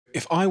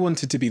if I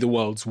wanted to be the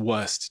world's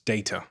worst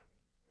dater,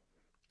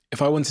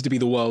 if I wanted to be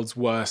the world's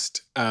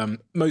worst,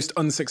 most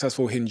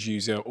unsuccessful Hinge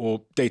user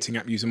or dating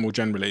app user more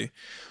generally,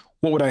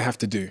 what would I have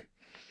to do?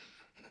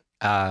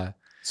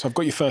 So I've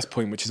got your first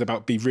point, which is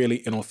about be really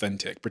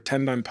inauthentic,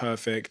 pretend I'm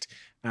perfect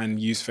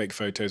and use fake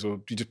photos, or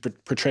you just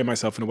portray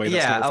myself in a way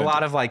that's not authentic. A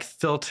lot of like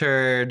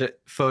filtered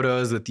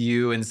photos with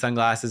you in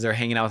sunglasses or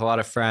hanging out with a lot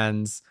of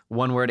friends,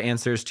 one word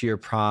answers to your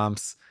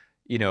prompts,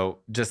 you know,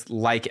 just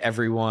like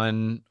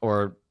everyone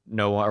or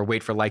no, or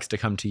wait for likes to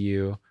come to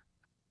you.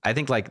 I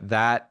think like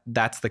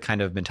that's the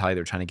kind of mentality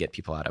they're trying to get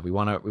people out of. We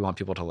want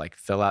people to like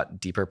fill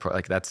out deeper,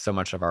 like that's so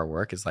much of our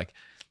work is like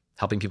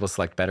helping people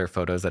select better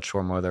photos that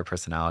show more of their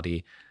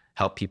personality,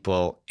 help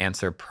people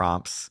answer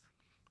prompts,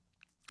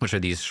 which are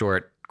these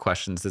short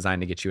questions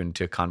designed to get you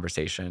into a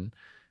conversation,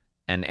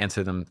 and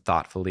answer them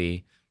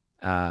thoughtfully,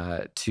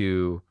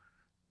 to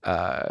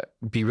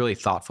be really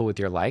thoughtful with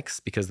your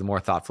likes, because the more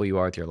thoughtful you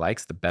are with your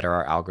likes, the better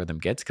our algorithm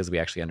gets, because we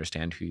actually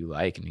understand who you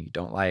like and who you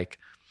don't like.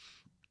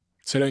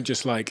 So don't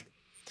just like,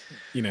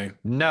 you know.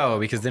 No,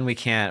 because then we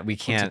can't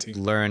quantity.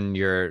 learn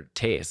your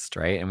taste,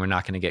 right? And we're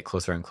not going to get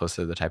closer and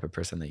closer to the type of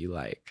person that you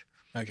like.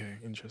 Okay,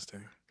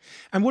 interesting.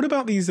 And what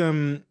about these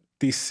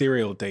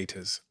serial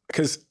daters?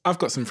 Because I've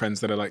got some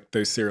friends that are like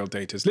those serial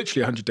daters,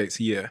 literally 100 dates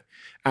a year.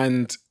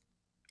 And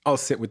I'll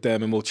sit with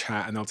them and we'll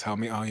chat and they'll tell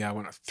me, oh yeah, I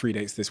want 3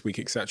 dates this week,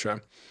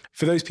 etc.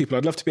 For those people,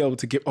 I'd love to be able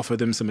to offer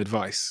them some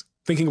advice.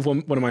 Thinking of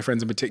one of my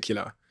friends in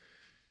particular,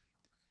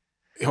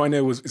 who I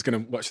know is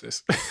going to watch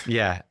this.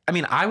 Yeah. I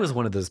mean, I was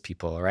one of those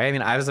people, right? I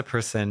mean, I was a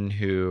person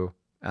who,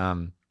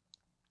 you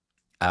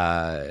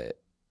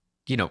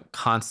know,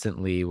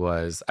 constantly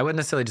was, I wouldn't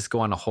necessarily just go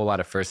on a whole lot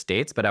of first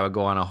dates, but I would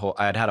go on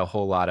I'd had a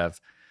whole lot of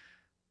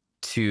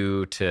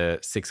 2 to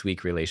 6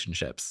 week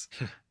relationships.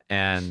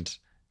 And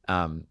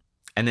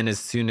then as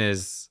soon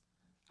as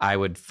I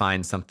would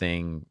find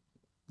something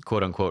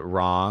quote unquote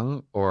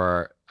wrong,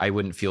 or I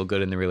wouldn't feel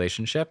good in the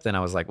relationship, then I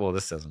was like, well,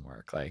 this doesn't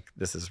work. Like,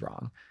 this is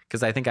wrong.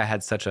 Because I think I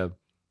had such a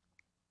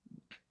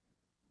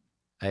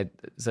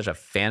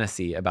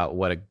fantasy about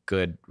what a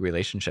good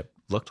relationship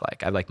looked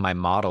like. My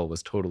model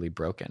was totally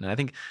broken. And I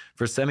think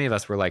for so many of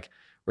us, we're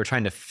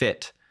trying to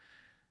fit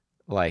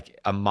like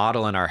a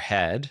model in our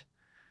head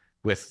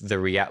with the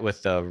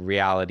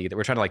reality, that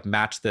we're trying to like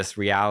match this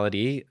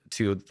reality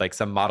to like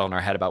some model in our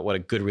head about what a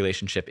good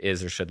relationship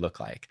is or should look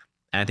like.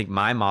 And I think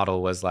my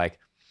model was like,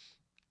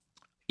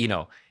 you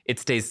know, it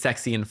stays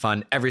sexy and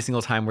fun every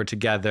single time we're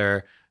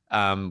together.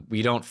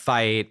 We don't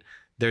fight.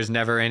 There's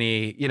never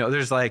any, you know,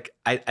 there's like,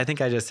 I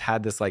think I just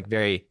had this like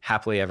very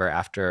happily ever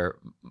after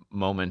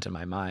moment in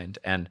my mind.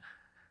 And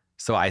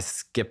so I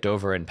skipped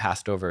over and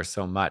passed over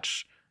so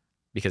much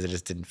because it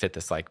just didn't fit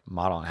this like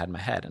model I had in my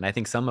head. And I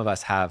think some of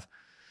us have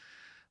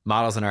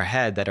models in our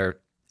head that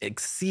are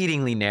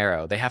exceedingly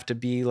narrow. They have to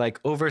be like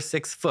over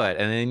 6 foot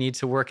and they need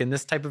to work in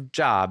this type of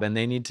job and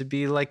they need to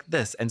be like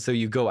this. And so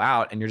you go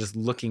out and you're just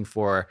looking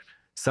for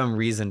some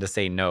reason to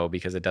say no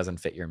because it doesn't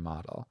fit your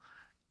model.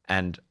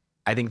 And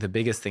I think the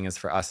biggest thing is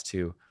for us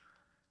to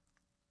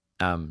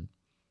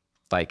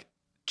like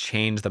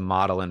change the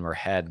model in our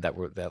head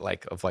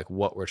of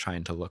what we're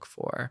trying to look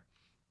for,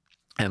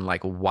 and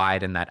like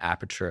widen that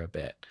aperture a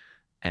bit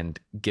and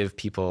give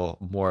people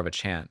more of a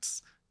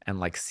chance and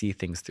like see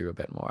things through a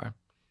bit more.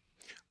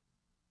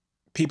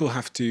 People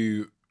have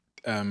to,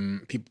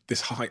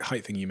 this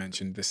height thing you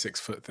mentioned, the 6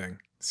 foot thing,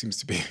 seems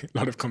to be a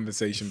lot of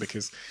conversation,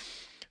 because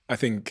I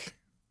think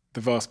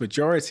the vast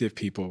majority of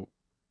people,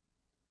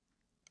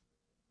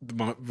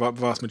 the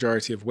vast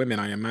majority of women,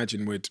 I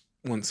imagine, would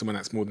want someone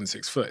that's more than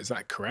 6 foot. Is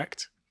that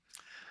correct?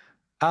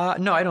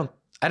 No, I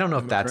don't know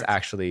if that's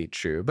actually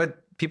true,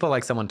 but people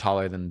like someone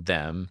taller than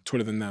them.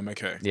 Taller than them,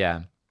 okay.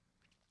 Yeah.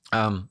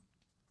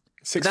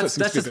 6 foot.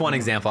 That's just one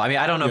example. I mean,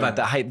 I don't know about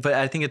the height, but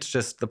I think it's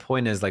just, the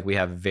point is like we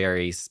have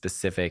very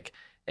specific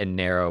and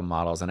narrow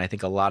models. And I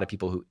think a lot of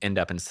people who end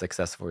up in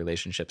successful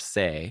relationships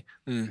say,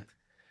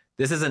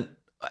 this isn't,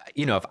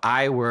 you know, if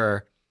I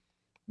were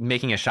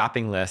making a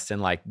shopping list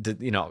and like,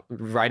 you know,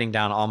 writing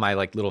down all my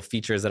like little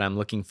features that I'm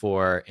looking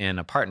for in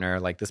a partner,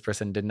 like this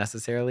person didn't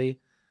necessarily,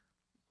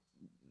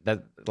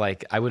 that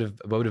like I would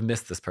have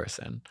missed this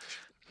person.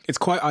 It's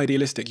quite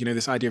idealistic, you know,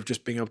 this idea of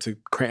just being able to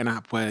create an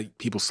app where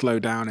people slow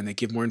down and they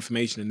give more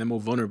information and they're more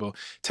vulnerable.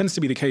 It tends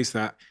to be the case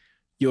that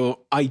your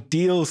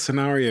ideal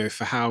scenario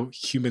for how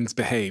humans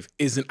behave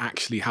isn't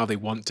actually how they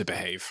want to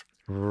behave.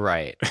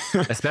 Right.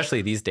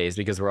 Especially these days,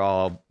 because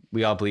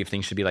we all believe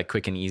things should be like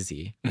quick and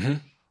easy. Mm-hmm.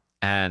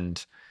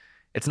 And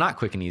it's not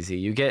quick and easy.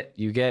 You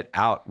get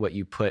out what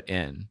you put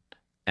in.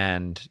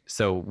 And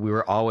so we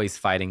were always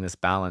fighting this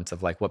balance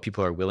of like what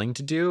people are willing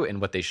to do and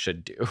what they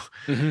should do,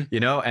 mm-hmm. you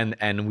know?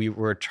 And we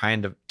were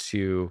trying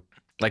to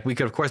like, we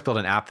could of course build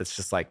an app that's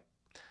just like,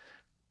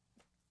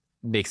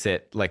 makes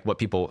it like what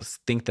people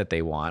think that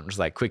they want, which is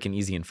like quick and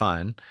easy and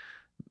fun.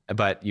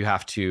 But you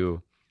have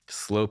to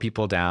slow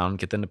people down,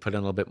 get them to put in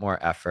a little bit more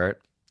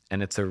effort.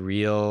 And it's a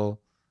real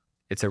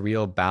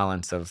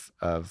balance of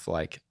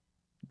like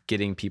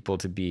getting people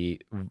to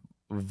be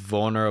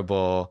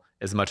vulnerable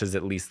as much as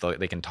at least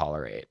they can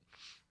tolerate.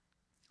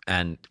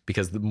 And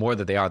because the more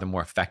that they are, the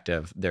more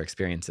effective their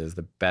experience is,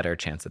 the better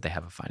chance that they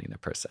have of finding their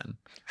person.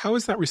 How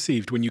is that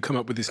received when you come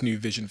up with this new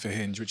vision for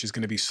Hinge, which is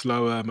going to be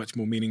slower, much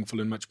more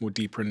meaningful, and much more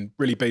deeper, and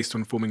really based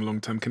on forming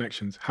long-term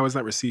connections? How is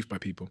that received by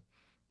people?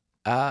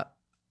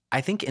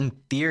 I think in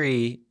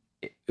theory,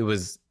 it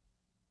was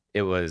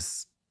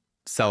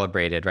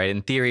celebrated, right?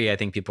 In theory, I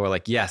think people were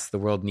like, yes, the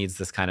world needs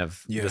this kind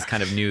of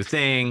new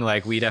thing.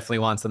 Like, we definitely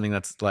want something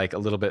that's like a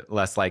little bit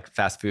less like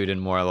fast food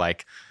and more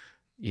like,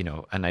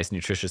 a nice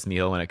nutritious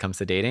meal when it comes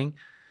to dating.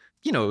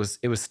 It was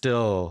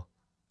still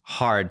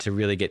hard to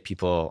really get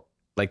people,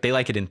 like, they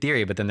like it in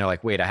theory, but then they're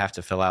like, wait, I have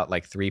to fill out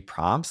like 3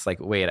 prompts. Like,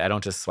 wait, I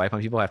don't just swipe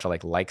on people. I have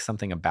to like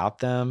something about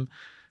them.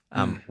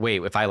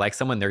 Wait, if I like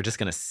someone, they're just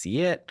going to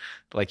see it.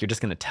 Like, you're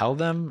just going to tell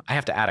them. I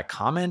have to add a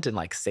comment and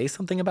like say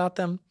something about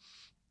them.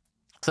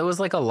 So it was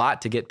like a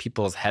lot to get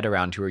people's head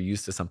around who are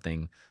used to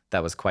something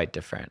that was quite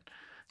different,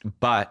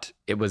 but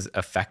it was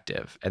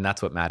effective, and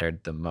that's what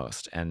mattered the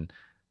most. And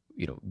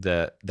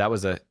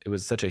it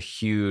was such a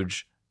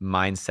huge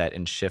mindset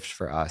and shift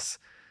for us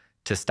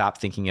to stop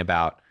thinking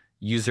about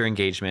user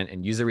engagement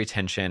and user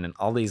retention and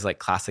all these like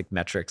classic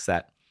metrics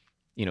that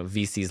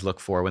VCs look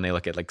for when they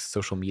look at like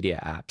social media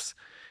apps,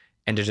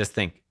 and to just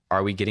think,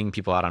 are we getting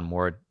people out on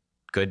more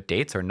good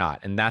dates or not?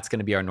 And that's going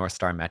to be our North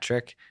Star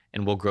metric,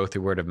 and we'll grow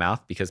through word of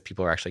mouth because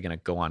people are actually going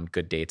to go on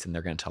good dates and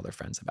they're going to tell their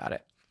friends about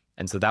it.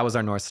 And so that was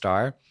our North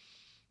Star.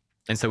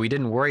 And so we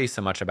didn't worry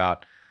so much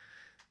about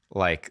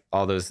like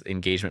all those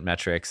engagement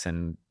metrics,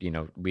 and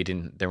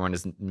there weren't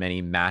as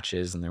many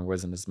matches and there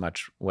wasn't as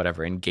much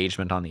whatever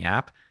engagement on the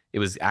app. It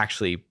was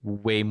actually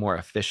way more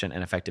efficient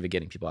and effective at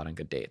getting people out on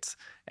good dates.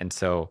 And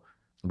so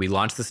we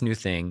launched this new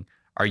thing.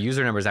 Our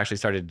user numbers actually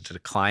started to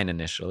decline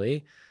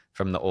initially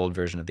from the old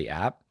version of the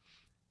app.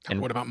 And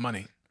what about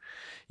money?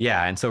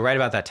 Yeah. And so right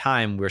about that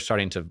time,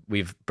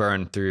 we've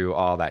burned through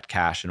all that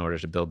cash in order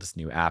to build this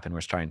new app, and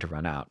we're starting to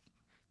run out.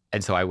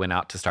 And so I went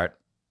out to start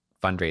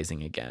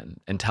fundraising again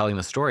and telling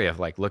the story of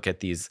like, look at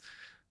these,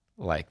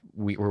 like,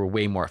 we're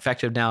way more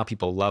effective now.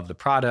 People love the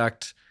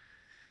product.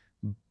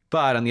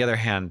 But on the other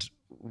hand,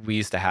 we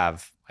used to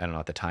have, I don't know,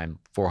 at the time,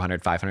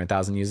 400,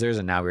 500,000 users.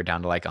 And now we're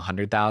down to like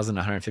 100,000,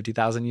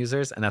 150,000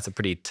 users. And that's a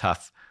pretty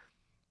tough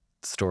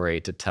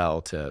story to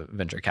tell to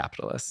venture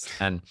capitalists.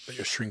 And but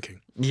you're shrinking.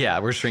 Yeah,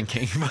 we're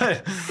shrinking,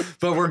 but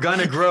we're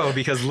gonna grow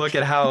because look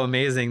at how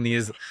amazing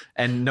these,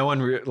 and no one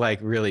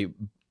really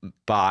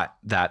bought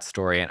that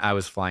story. And I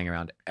was flying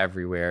around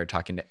everywhere,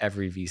 talking to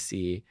every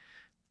VC,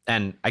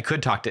 and I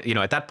could talk to,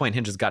 at that point,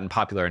 Hinge has gotten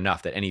popular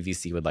enough that any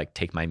VC would like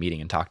take my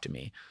meeting and talk to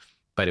me.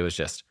 But it was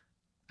just,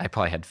 I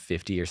probably had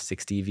 50 or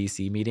 60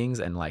 VC meetings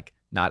and like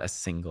not a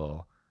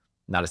single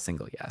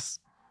yes.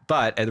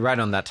 But right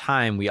on that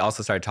time, we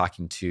also started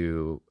talking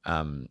to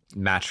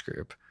Match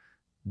Group.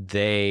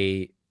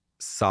 They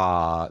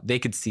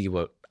could see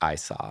what I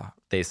saw.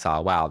 They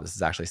saw, wow, this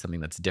is actually something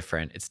that's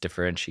different. It's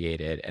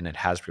differentiated and it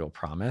has real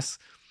promise.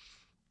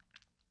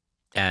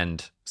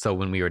 And so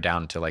when we were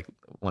down to like,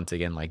 once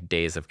again, like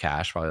days of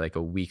cash, probably like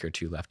a week or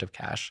 2 left of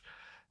cash,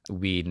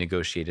 we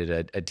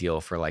negotiated a deal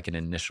for like an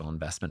initial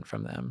investment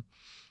from them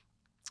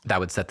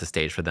that would set the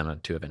stage for them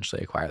to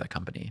eventually acquire the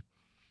company.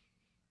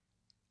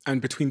 And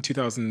between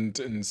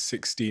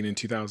 2016 and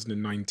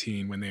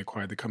 2019, when they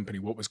acquired the company,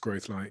 what was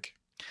growth like?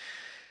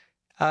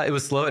 It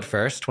was slow at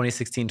first.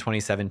 2016,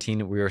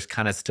 2017, we were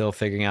kind of still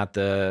figuring out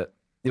it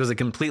was a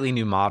completely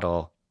new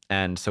model.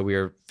 And so we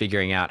were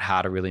figuring out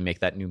how to really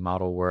make that new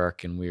model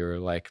work. And we were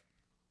like,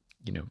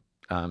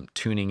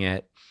 tuning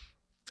it.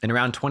 And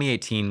around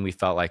 2018, we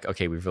felt like,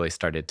 okay, we've really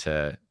started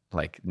to,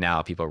 like,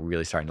 now people are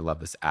really starting to love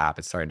this app.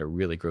 It's starting to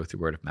really grow through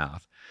word of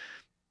mouth.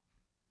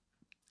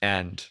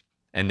 And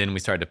then we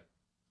started to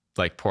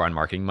like pour on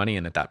marketing money.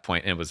 And at that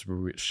point, it was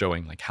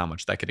showing like how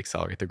much that could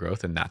accelerate the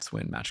growth. And that's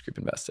when Match Group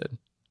invested.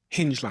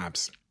 Hinge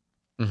Labs.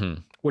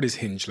 Mm-hmm. What is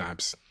Hinge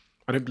Labs?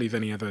 I don't believe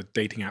any other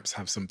dating apps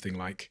have something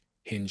like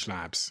Hinge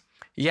Labs.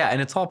 Yeah.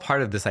 And it's all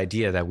part of this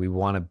idea that we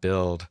want to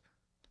build,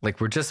 like,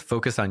 we're just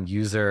focused on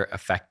user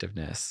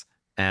effectiveness.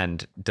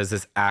 And does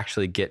this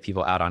actually get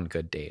people out on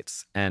good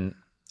dates? And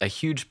a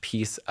huge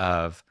piece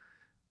of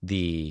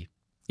a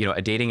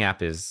dating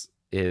app is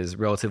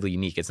relatively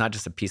unique. It's not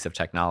just a piece of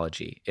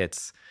technology.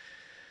 It's,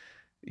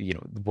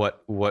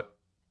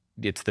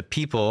 it's the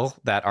people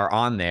that are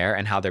on there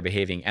and how they're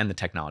behaving and the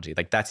technology.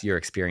 Like, that's your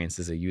experience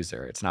as a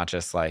user. It's not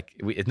just like,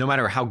 no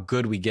matter how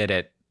good we get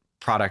at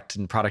product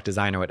and product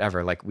design or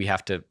whatever, like, we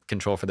have to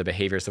control for the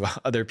behaviors of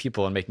other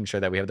people and making sure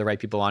that we have the right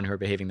people on who are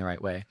behaving the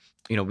right way.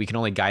 We can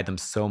only guide them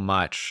so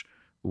much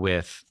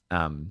with,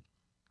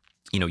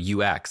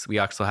 UX. We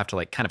also have to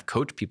like kind of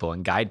coach people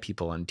and guide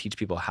people and teach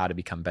people how to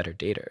become better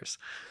daters.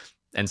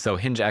 And so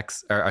Hinge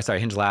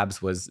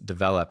Labs was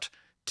developed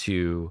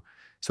to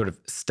sort of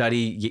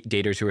study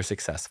daters who are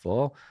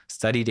successful,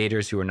 study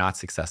daters who are not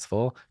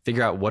successful,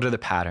 figure out what are the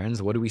patterns,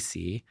 what do we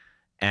see,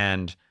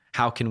 and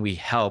how can we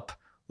help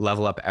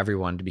level up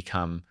everyone to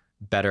become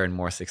better and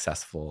more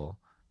successful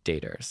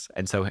daters.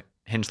 And so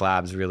Hinge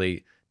Labs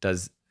really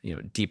does,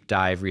 deep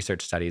dive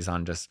research studies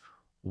on just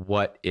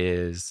what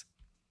is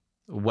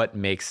what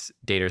makes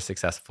daters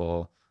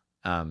successful,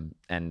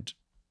 and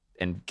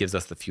gives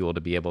us the fuel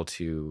to be able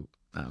to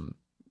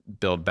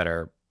build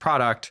better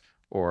product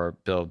or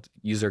build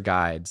user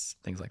guides,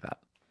 things like that.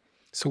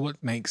 So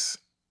what makes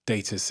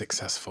daters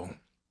successful?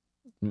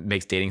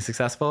 Makes dating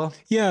successful?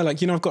 Yeah,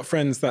 like, you know, I've got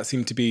friends that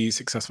seem to be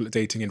successful at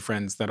dating and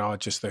friends that are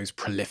just those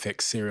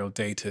prolific serial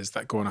daters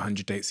that go on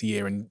 100 dates a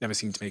year and never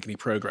seem to make any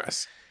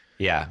progress.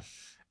 Yeah.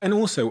 And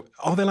also,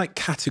 are there like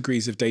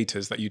categories of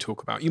daters that you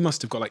talk about? You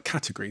must have got like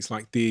categories,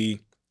 like the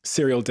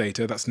serial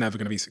dater that's never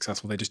going to be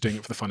successful. They're just doing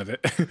it for the fun of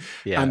it.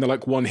 Yeah. And they're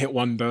like one hit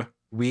wonder.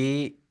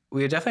 We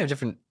definitely have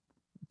different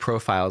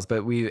profiles,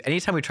 but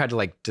anytime we try to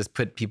like just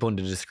put people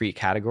into discrete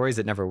categories,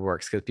 it never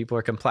works because people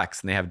are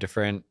complex and they have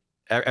different,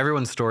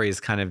 everyone's story is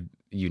kind of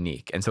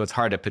unique. And so it's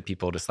hard to put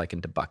people just like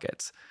into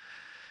buckets.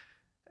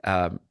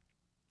 And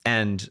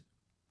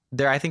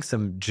there are, I think,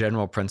 some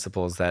general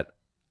principles that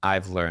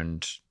I've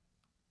learned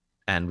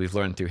and we've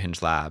learned through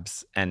Hinge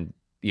Labs. And,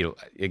 you know,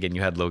 again,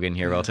 you had Logan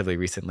here relatively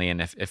recently.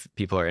 And if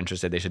people are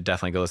interested, they should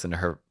definitely go listen to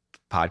her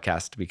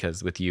podcast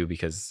because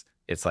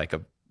it's like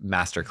a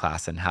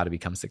masterclass in how to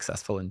become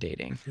successful in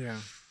dating. Yeah.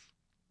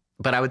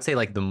 But I would say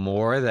like the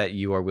more that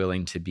you are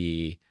willing to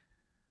be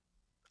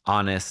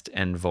honest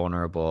and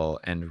vulnerable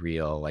and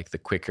real, like the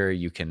quicker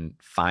you can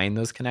find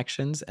those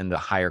connections and the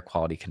higher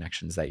quality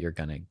connections that you're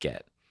going to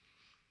get.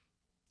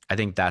 I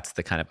think that's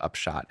the kind of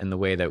upshot and the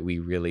way that we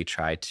really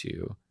try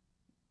to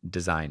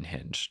design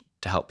Hinge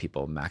to help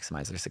people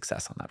maximize their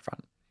success on that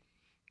front.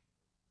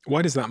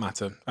 Why does that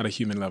matter at a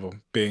human level,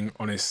 being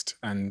honest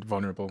and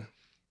vulnerable?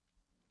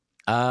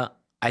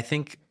 I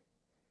think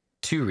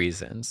two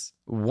reasons.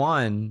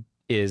 One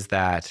is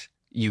that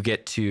you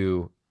get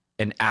to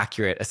an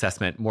accurate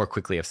assessment more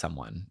quickly of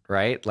someone,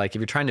 right? Like if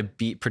you're trying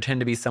to pretend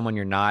to be someone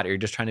you're not, or you're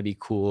just trying to be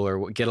cool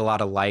or get a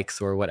lot of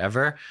likes or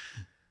whatever,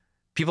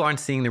 people aren't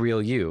seeing the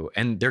real you,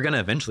 and they're going to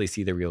eventually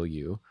see the real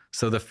you.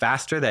 So the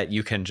faster that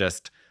you can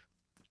just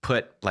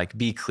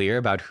be clear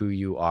about who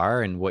you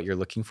are and what you're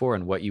looking for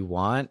and what you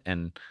want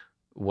and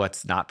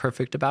what's not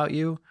perfect about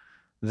you,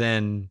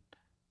 then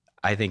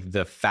I think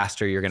the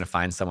faster you're going to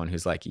find someone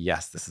who's like,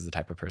 yes, this is the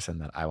type of person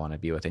that I want to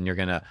be with. And you're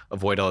going to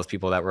avoid all those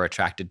people that were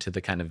attracted to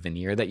the kind of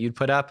veneer that you'd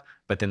put up,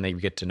 but then they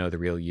get to know the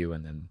real you,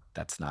 and then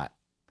that's not.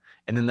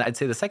 And then I'd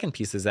say the second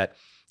piece is that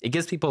it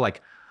gives people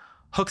like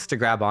hooks to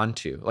grab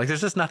onto. Like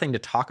there's just nothing to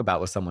talk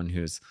about with someone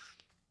who's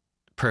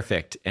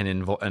perfect and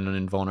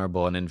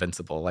invulnerable and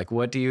invincible. Like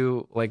what do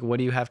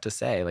you have to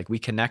say? Like we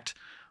connect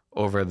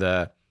over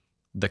the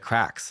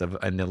cracks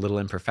and the little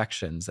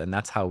imperfections, and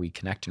that's how we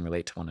connect and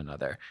relate to one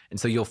another. And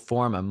so you'll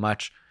form a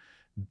much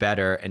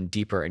better and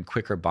deeper and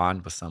quicker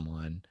bond with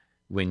someone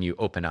when you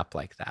open up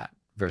like that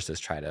versus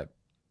try to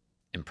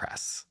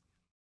impress.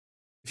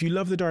 If you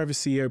love the Diary of a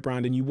CEO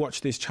brand and you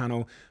watch this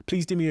channel,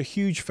 please do me a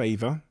huge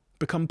favor.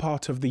 Become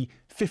part of the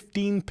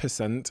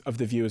 15% of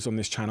the viewers on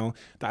this channel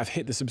that have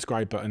hit the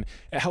subscribe button.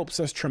 It helps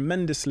us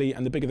tremendously,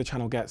 and the bigger the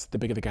channel gets, the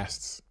bigger the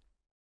guests.